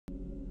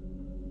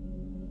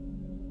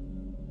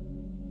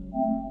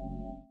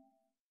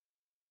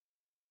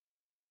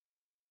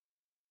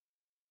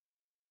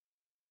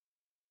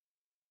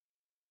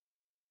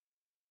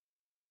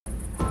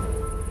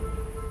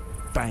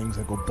things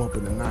that go bump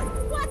in the night.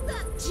 What the?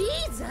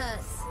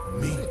 Jesus!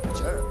 Me?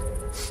 Jerk.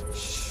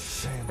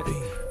 Sam B.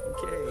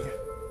 Okay.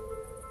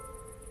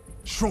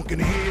 Shrunken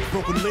head,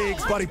 broken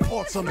legs, body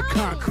parts on the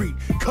concrete.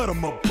 Cut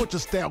 'em up, butcher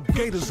style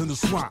gators in the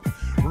swamp.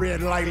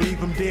 Red light,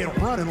 leave 'em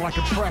dead, running like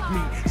a track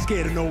meet.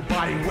 Scared of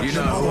nobody. You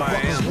know who I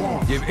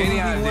am. Give any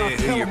idea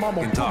who you're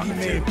fucking talking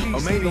to.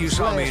 Or maybe you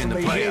saw me in the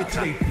playoffs.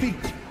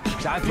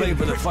 I played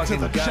for the fucking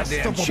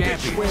goddamn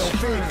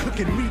champions.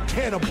 Cooking meat,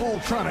 cannibal,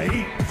 trying to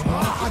eat.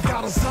 I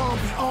got a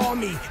zombie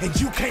army, and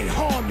you can't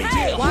harm me.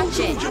 Hey, watch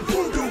it. You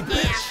voodoo,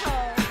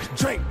 bitch.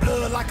 Drink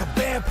blood like a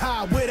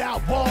vampire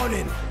without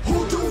warning.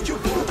 Who do you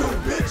voodoo,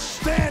 bitch?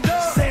 Stand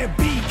up. Sam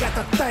B got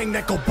the thing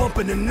that go bump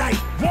in the night.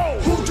 Whoa.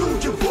 Who do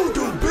you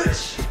voodoo,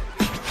 bitch?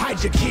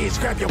 Hide your kids,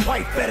 grab your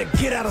wife, better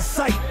get out of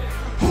sight.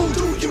 Who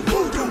do you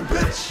voodoo,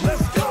 bitch?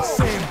 Let's go.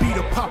 Sam B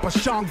to Papa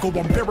Shango,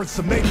 I'm buried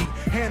some maybe.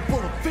 Handful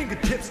of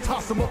fingertips,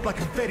 toss them up like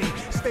confetti.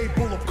 Stay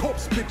full of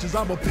corpse bitches,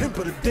 I'm a pimp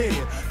of the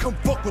dead. Come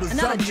fuck with a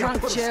Another zombie, I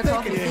drunk put a jerk stake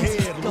off in your against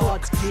head.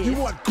 God's Look, kid. you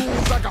want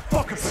ghouls, I got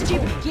fucking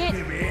Stupid git.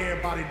 Maybe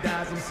everybody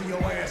dies and see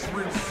your ass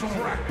real soon.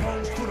 Crack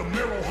bones to the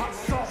mirror, hot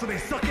sauce and they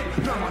suck it.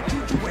 Now my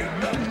juju ain't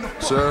nothing to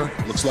fuck. Sir,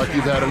 looks like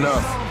you've had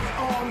enough.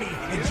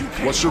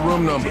 What's your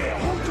room number?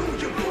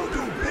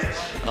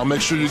 I'll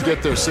make sure you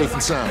get there safe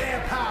and sound.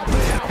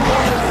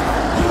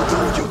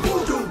 You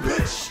voodoo,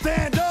 bitch.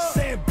 Stand up.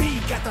 Sam B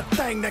got the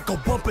thing that go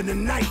bump in the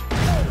night.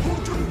 Who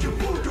do you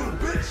voodoo,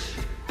 bitch?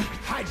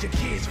 Hide your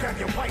kids, grab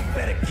your wife,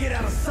 better get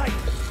out of sight.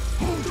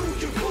 Who do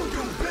you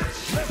voodoo,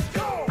 bitch? Let's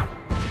go.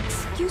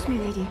 Excuse me,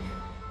 lady.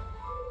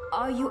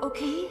 Are you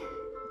okay?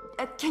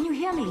 Can you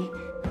hear me?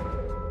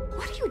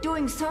 What are you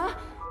doing, sir?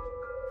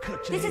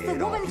 This is the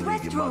woman's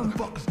restroom.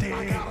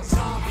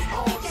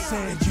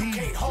 Sam B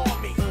can't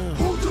harm me.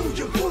 Who do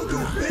you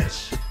voodoo,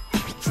 bitch?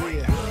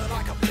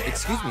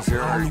 Excuse me, sir.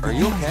 Are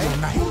you okay?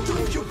 Who do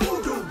you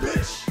voodoo,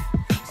 bitch?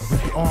 I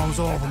rip your arms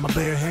off with my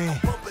bare hand.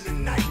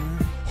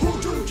 Who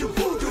do you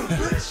voodoo,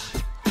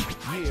 bitch?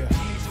 Yeah.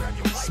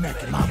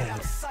 Smack your mama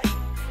with it.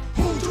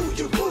 Who do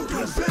you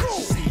voodoo,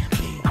 bitch?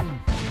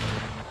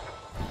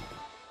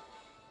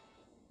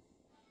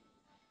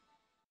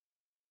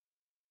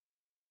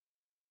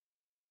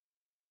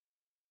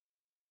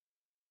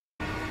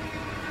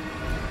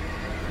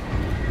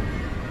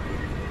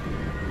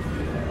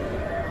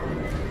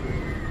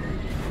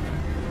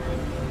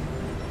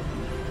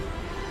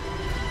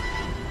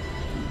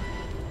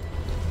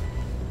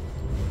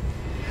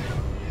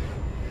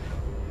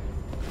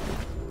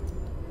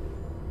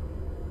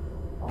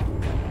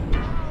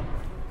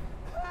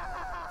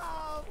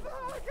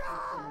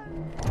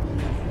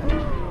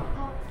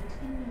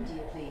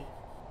 Immediately.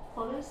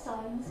 Follow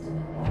signs to the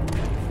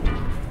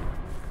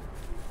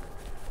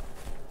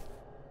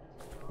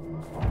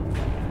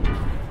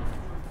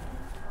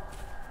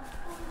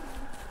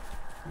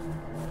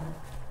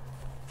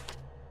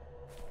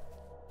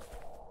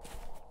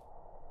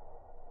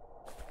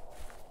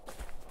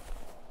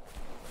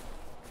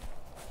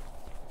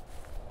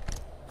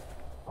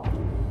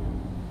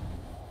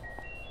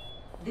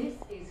This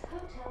is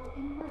Hotel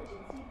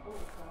Emergency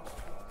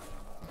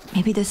Broadcast.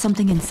 Maybe there's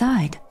something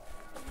inside.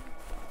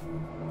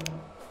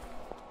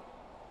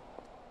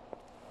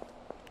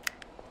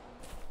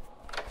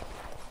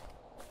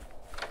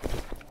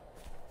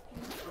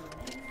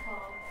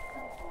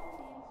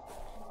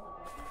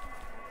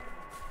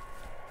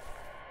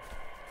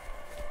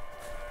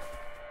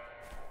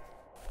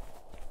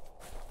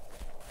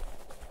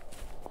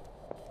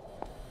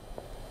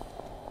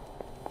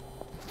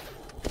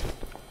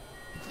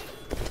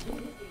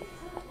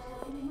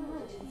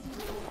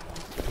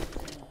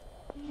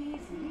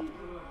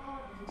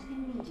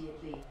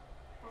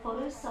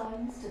 Follow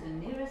signs to the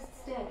nearest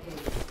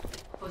staircase.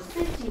 For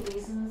safety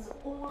reasons,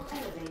 all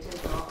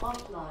elevators are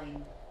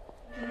offline.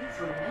 Please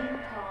remain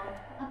calm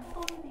and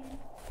follow the...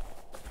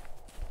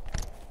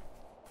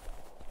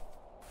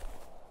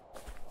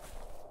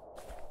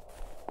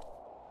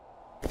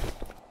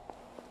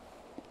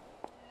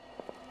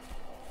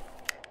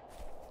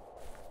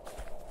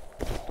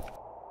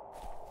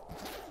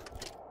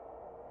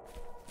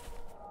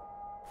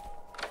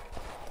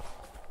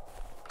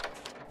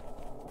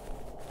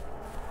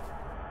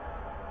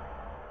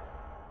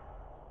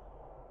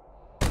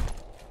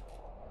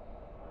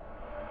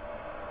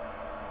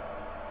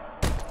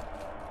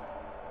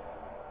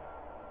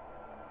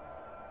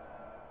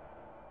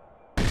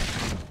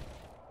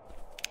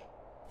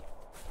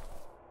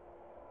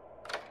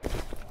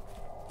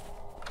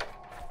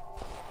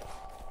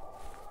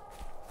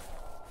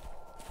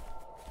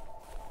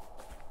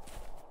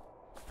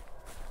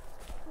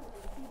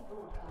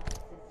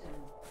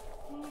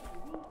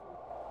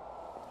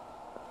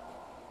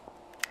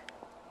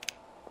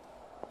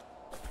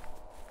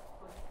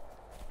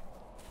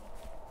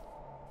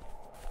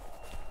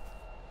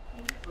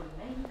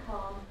 Remain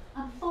calm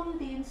and follow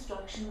the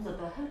instructions of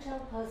the hotel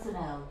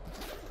personnel.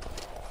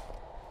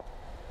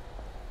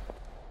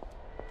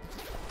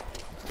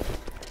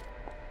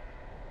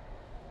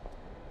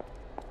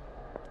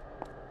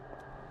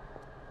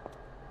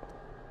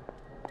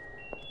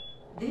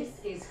 This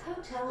is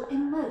Hotel hotel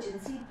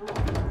emergency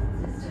broadcast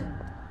system.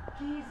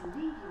 Please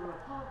leave your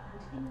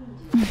apartment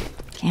immediately.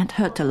 Can't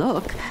hurt to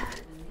look. To the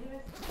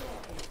nearest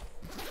staircase.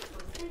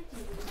 For safety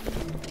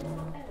reasons,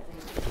 all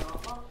elevators are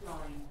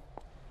offline.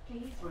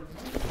 Please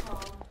remain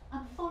calm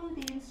and follow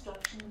the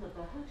instructions of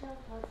the hotel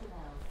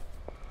personnel.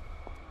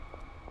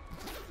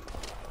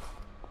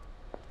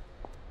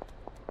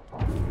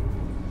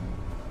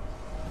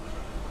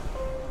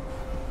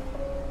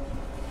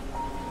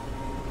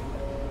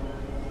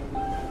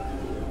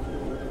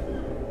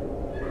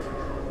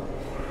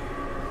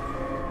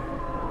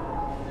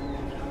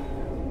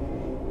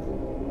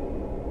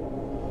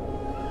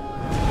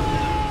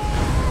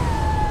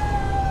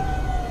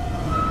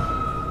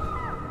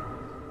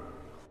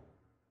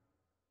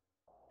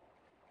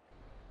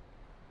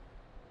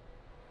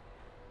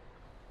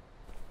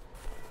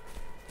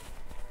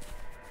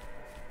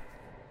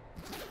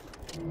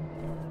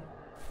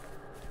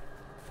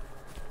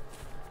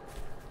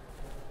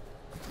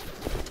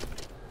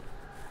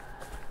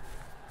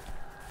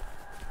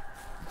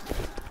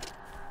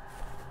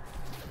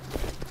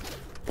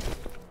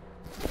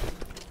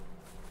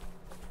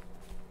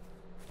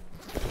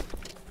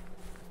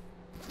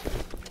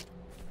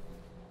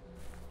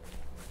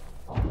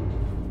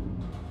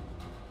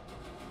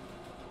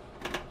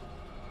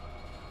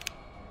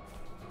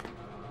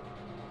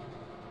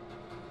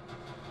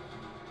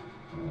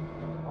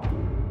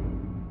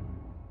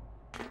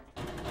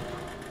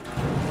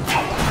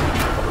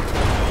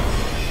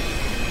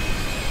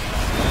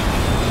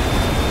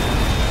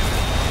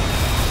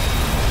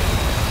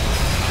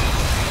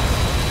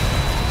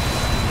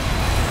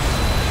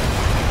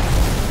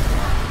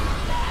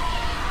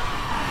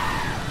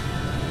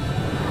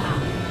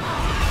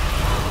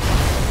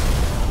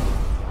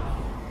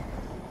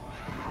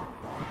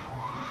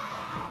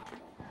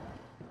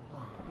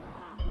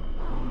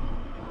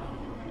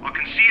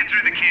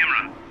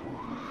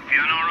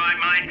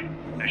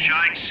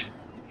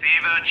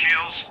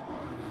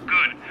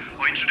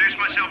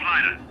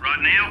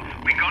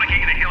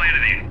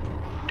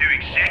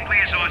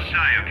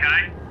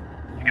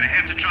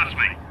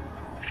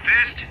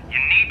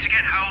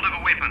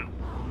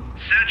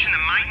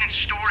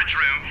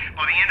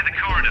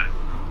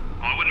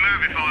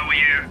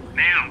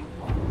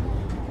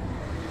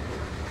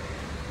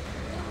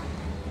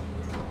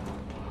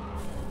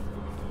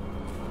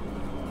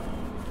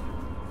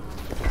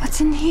 What's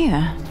in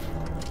here?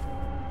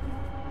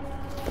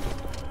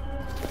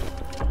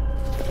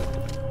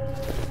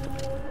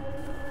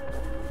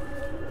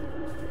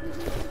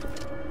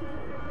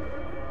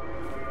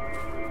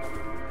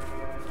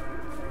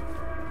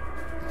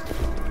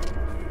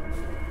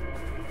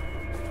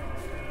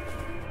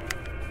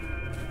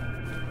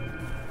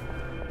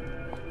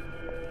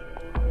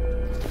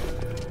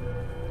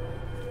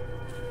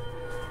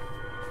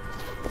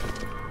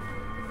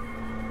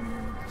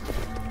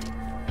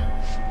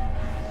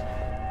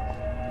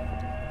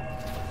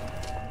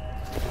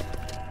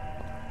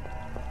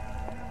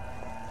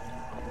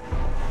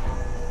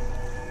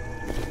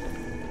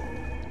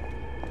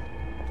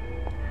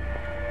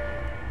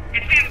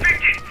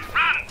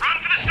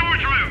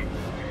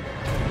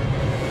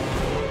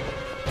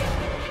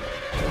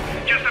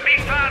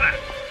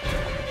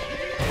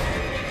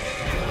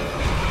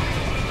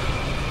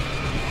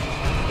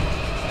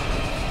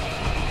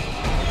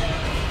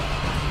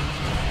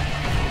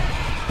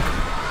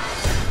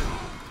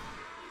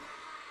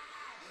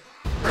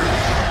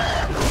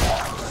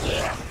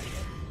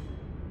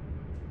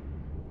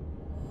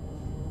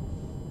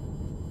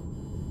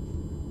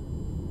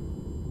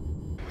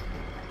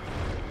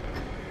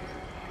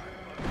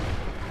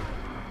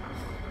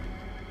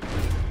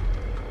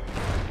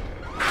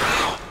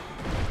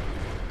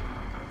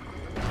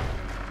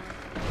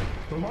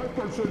 The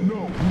lifeguard said no.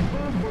 You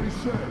heard what he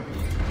said.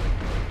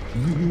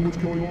 You hear what's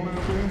going on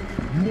out there?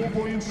 You won't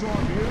go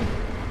inside,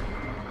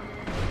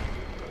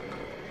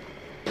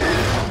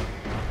 yeah?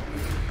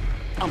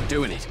 I'm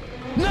doing it.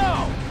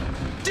 No!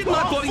 Didn't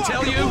I bloody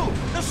tell you?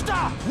 Now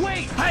stop!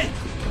 Wait! Hey!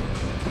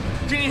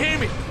 Can you hear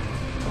me?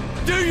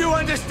 Do you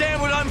understand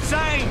what I'm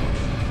saying?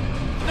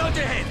 Nod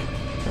your head!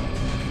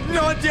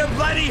 Nod your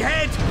bloody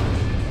head!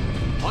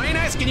 I ain't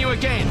asking you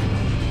again.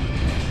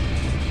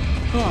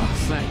 Oh,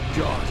 thank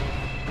God.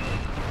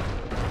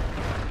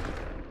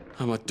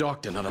 I'm a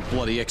doctor, not a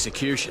bloody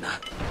executioner.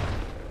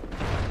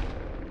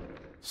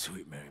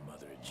 Sweet Mary,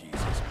 Mother of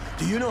Jesus.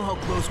 Do you know how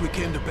close we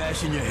came to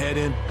bashing your head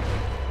in?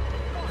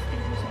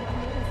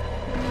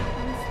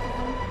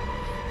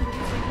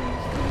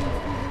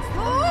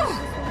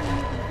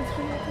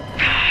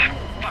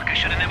 Fuck, I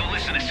should have never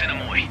listened to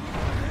Cinemoy.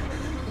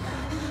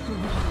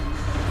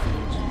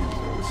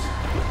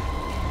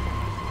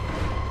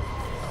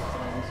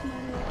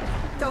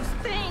 Those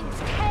things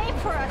came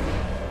for us.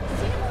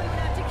 Cinemoy would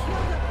have to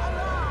kill them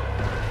alive.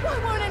 Why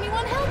won't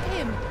anyone help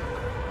him?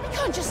 We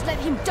can't just let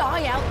him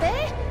die out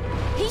there.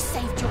 He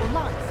saved your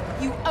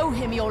life. You owe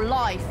him your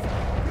life.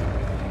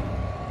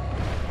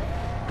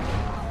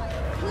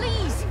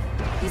 Please.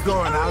 You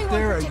going out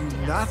there? Are you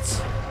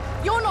nuts?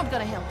 You're not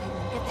gonna help him.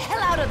 Get the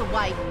hell out of the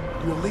way.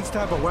 You at least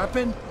have a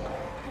weapon?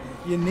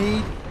 You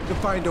need to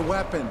find a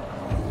weapon.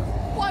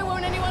 Why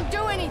won't anyone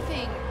do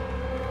anything?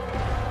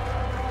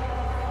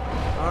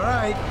 All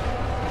right.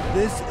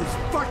 This is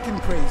fucking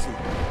crazy.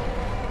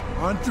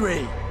 On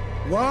 3.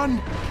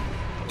 1,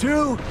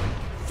 2,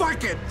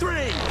 fuck it,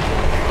 3!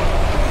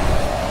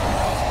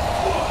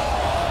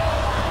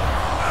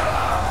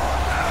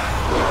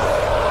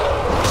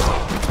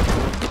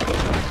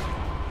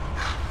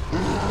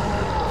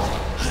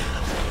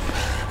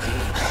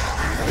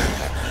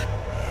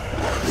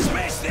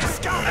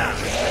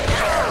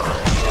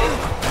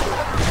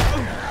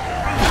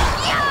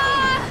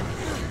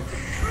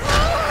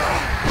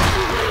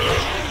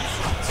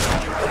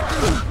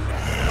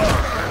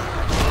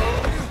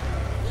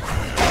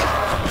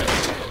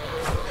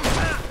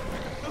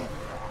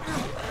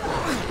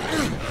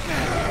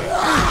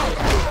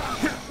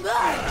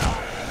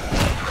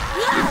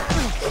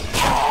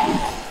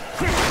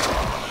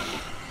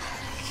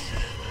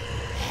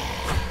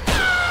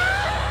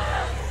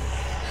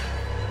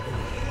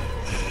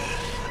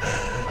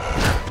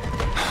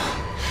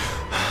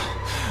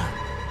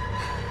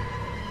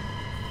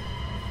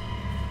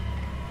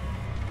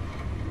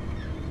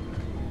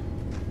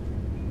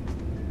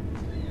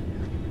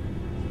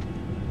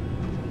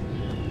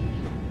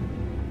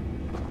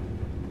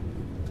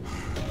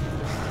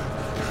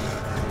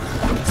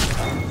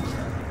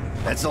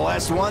 That's the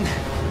last one?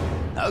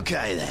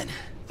 Okay, then.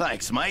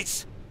 Thanks,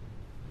 mates.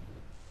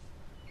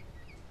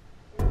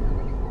 Are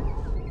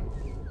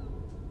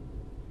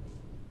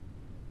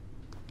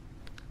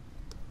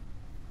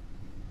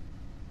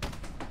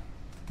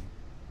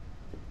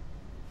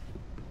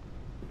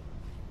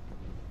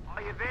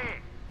you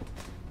there?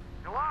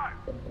 Hello?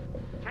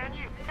 Can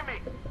you hear me?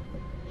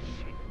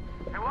 Shit.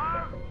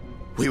 Hello?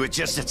 We were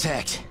just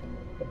attacked.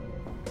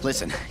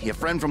 Listen, your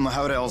friend from the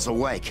hotel's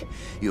awake.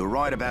 You were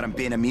right about him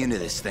being immune to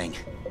this thing.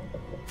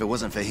 If it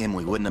wasn't for him,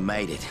 we wouldn't have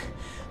made it.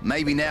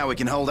 Maybe now we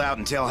can hold out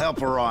until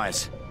help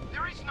arrives.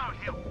 There is no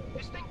help.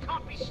 This thing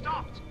can't be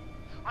stopped.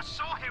 I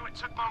saw how it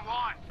took my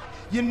wife.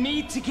 You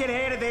need to get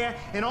out of there,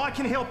 and I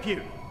can help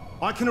you.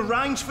 I can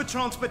arrange for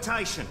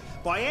transportation.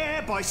 By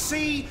air, by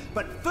sea,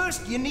 but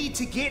first you need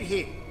to get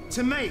here.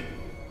 To me.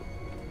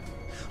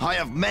 I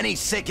have many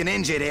sick and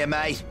injured here,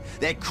 mate.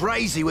 They're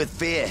crazy with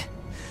fear.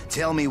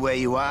 Tell me where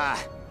you are.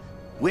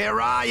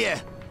 Where are you?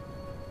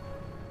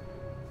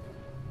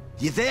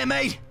 You there,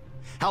 mate?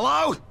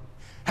 Hello?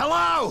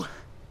 Hello?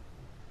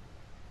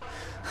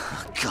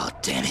 Oh, God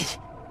damn it.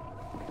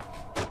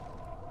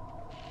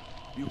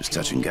 It was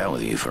touch and go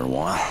with you for a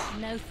while.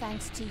 No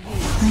thanks to you.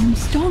 I'm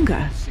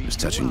stronger. It was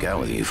touch and go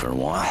with you for a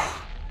while.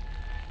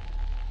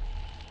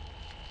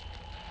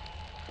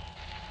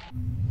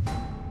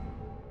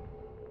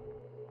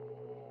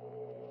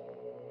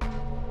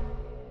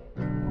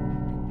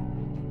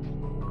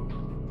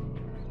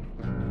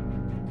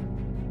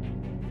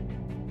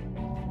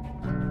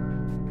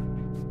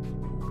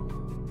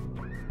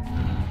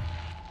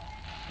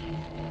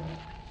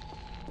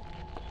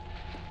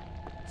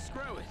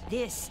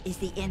 This is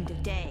the end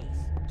of days.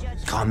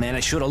 Oh man, I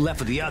should have left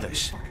with the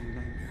others.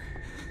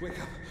 Wake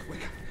up,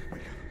 wake up,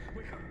 wake up,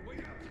 wake up, wake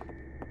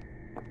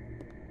up.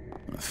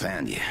 I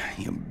found you.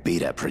 You're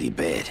beat up pretty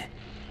bad.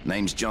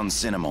 Name's John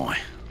Sinamoi.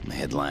 I'm the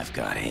head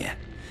lifeguard here.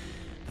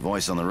 The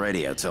voice on the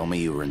radio told me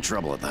you were in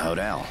trouble at the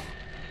hotel.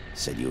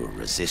 Said you were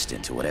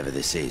resistant to whatever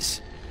this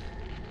is.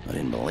 I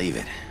didn't believe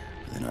it,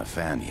 but then I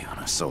found you and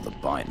I saw the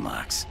bite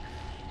marks.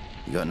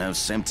 You got no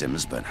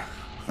symptoms, but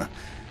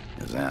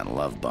those aren't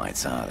love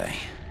bites, are they?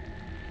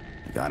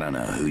 Look, I don't know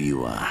who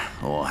you are,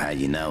 or how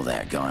you know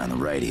that guy on the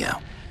radio,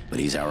 but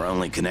he's our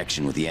only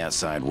connection with the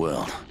outside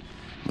world.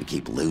 We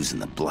keep losing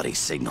the bloody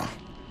signal.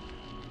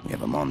 We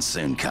have a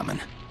monsoon coming.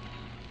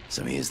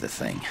 So here's the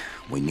thing.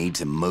 We need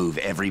to move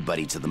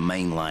everybody to the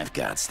main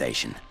lifeguard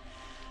station.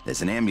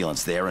 There's an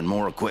ambulance there and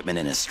more equipment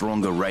and a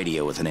stronger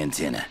radio with an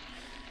antenna.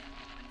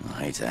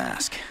 I hate to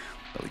ask,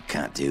 but we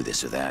can't do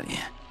this without you.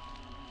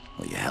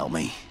 Will you help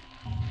me?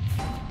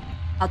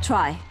 I'll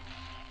try.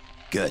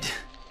 Good.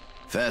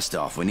 First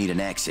off, we need an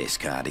access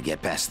card to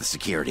get past the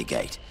security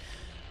gate.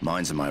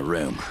 Mine's in my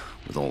room.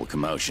 With all the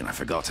commotion, I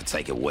forgot to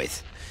take it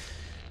with.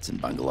 It's in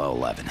Bungalow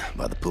 11,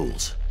 by the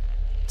pools.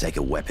 Take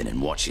a weapon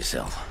and watch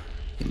yourself.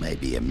 You may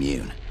be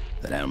immune.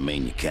 That don't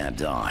mean you can't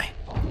die.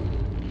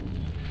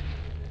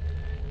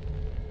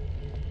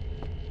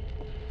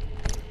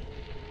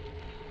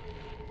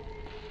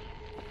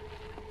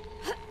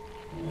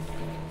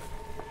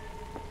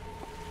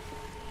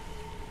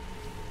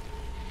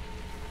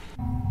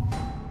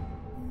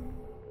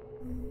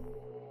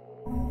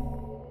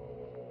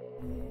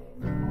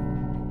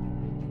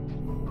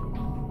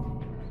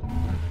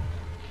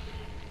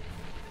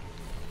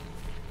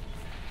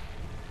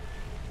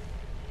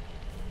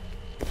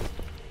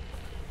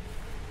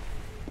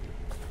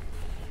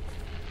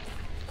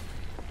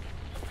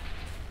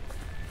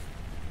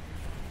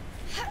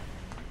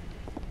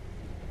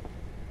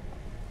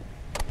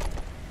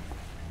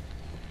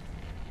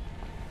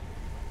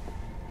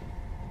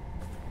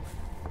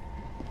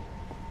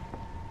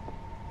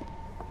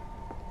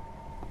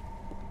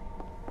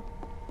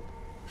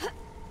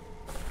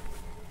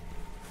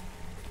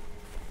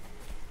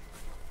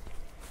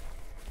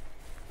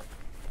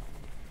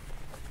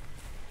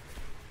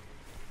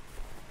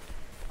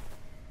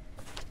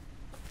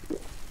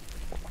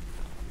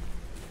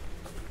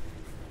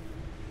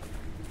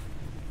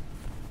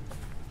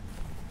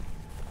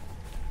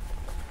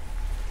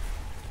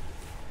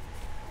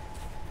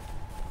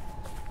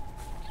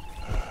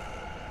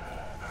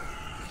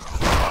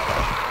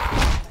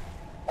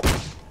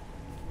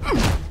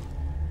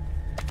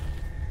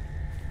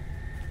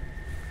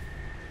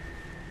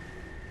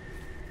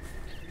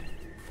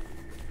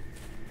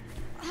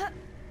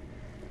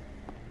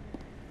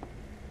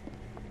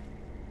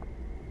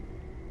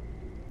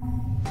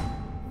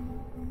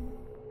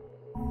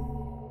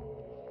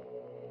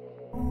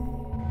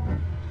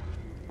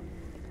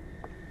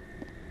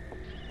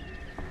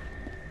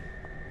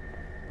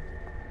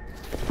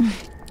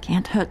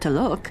 Can't hurt to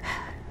look.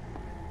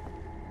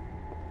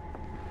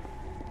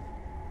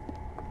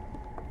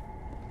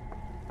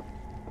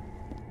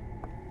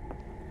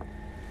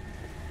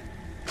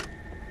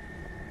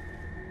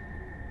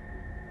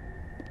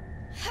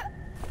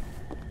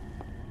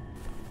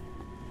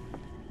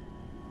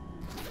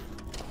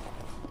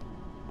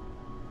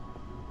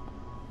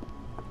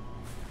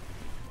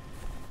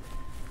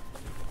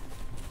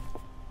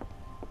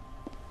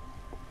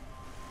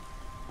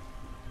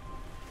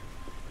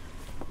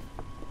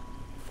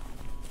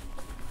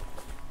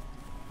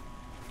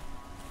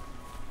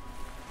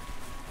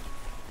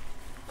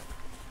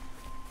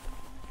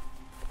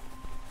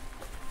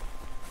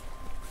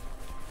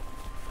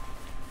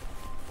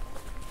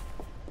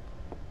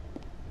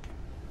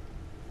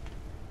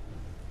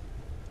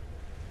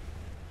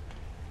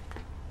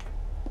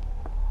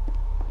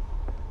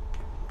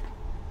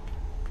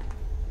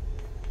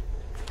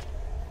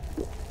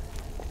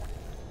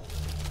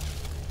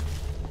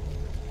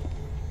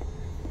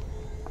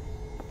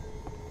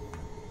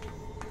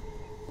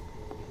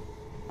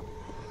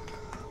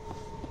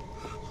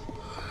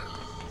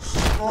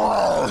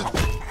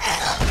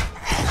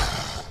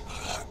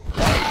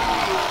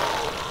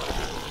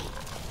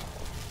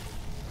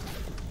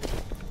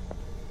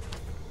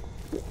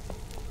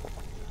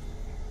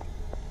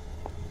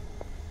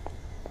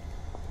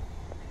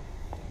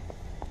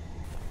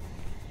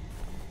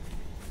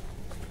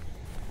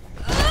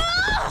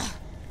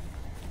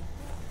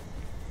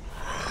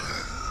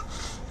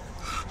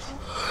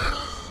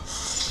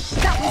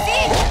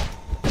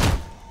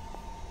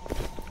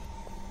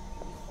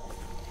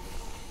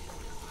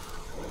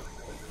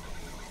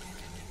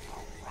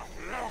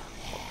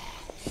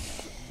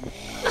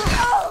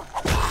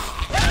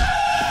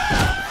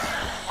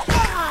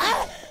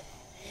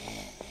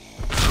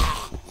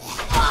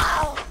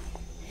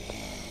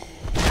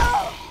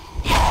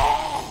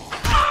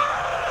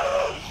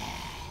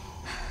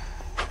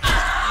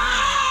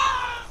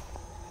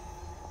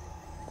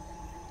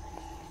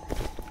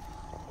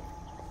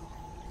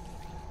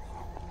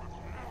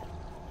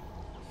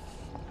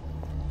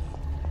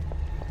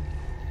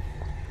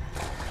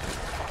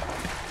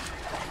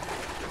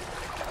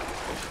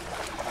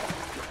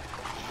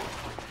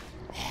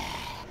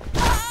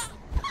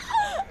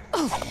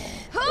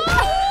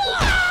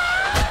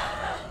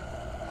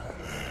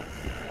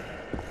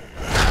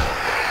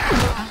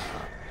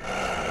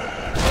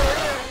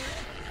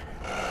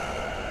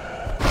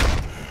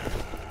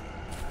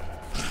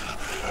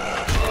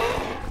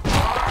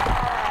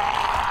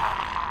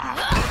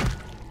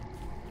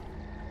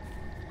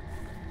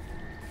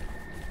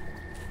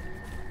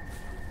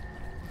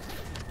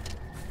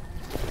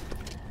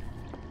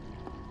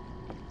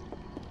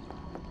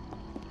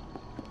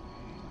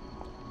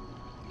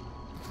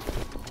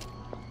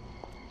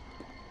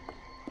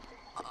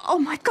 Oh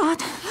my God!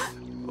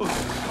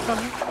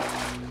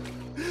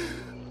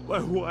 My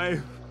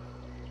wife.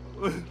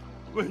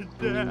 My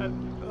dad.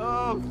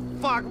 Oh,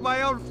 fuck,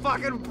 my own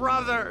fucking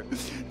brother!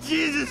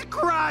 Jesus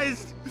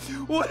Christ!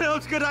 What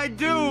else could I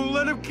do?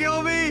 Let him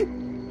kill me?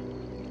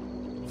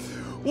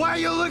 Why are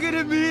you looking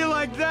at me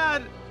like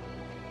that?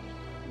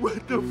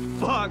 What the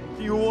fuck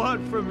do you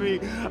want from me?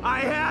 I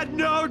had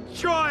no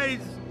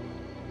choice!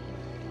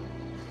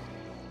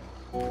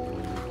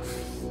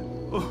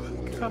 Oh,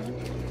 God.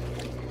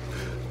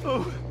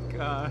 Oh,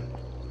 God.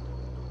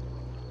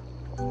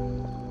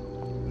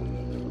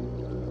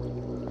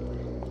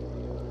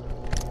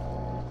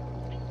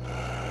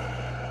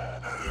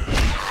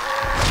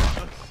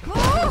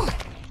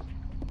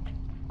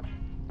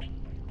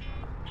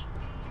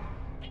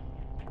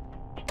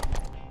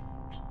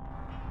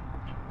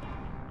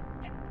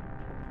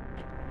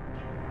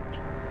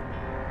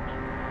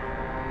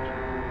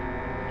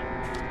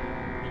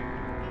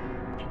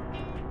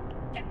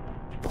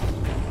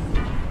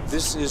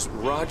 This is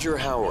Roger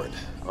Howard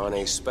on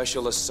a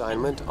special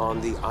assignment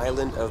on the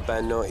island of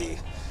Banoi.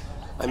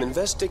 I'm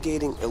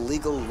investigating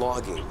illegal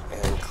logging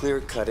and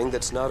clear-cutting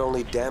that's not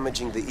only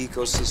damaging the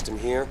ecosystem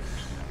here,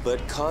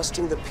 but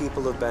costing the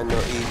people of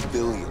Banoi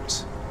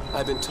billions.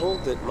 I've been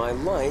told that my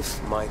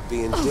life might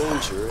be in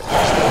danger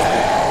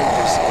as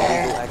this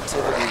illegal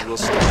activity will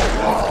start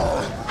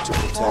to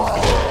protect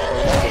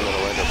their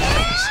criminal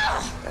enterprise.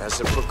 As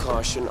a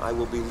precaution, I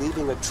will be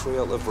leaving a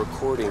trail of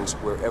recordings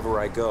wherever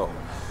I go,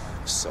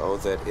 so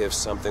that if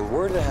something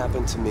were to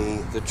happen to me,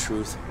 the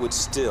truth would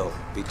still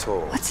be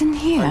told. What's in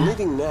here? I'm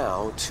leaving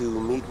now to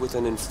meet with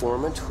an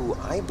informant who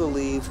I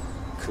believe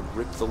could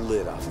rip the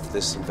lid off of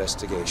this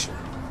investigation.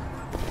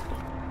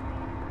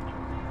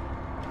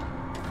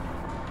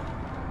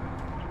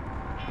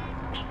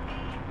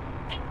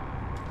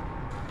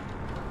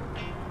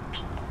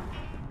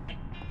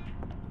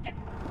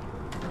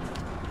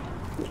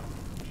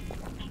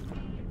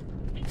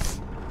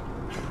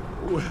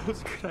 What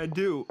else could I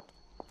do?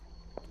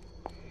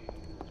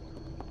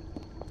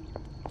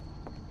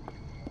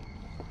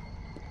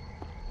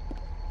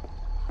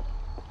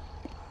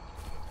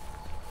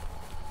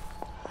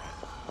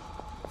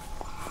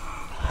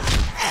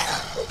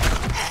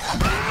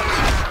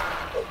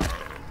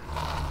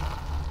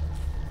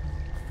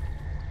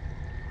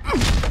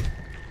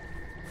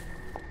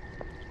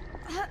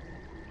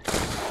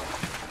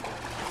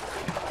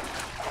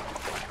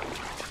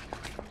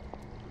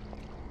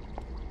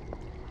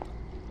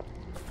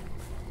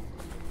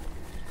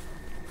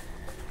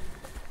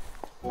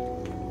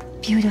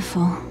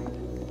 Beautiful.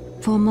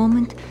 For a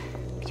moment,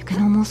 you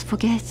can almost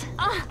forget.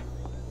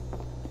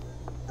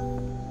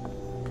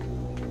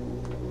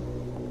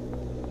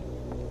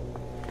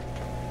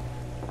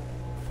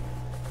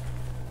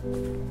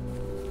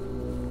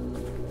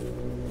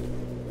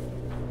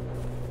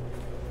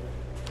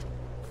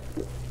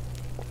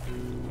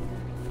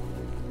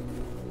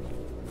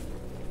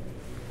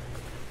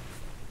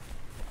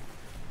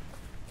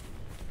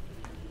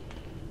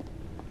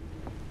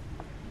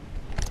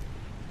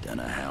 Don't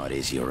know how it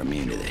is you're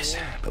immune to this,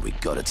 but we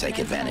gotta take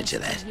advantage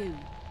of that.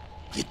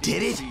 You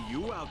did it?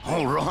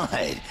 All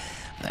right.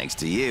 Thanks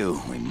to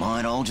you, we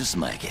might all just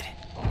make it.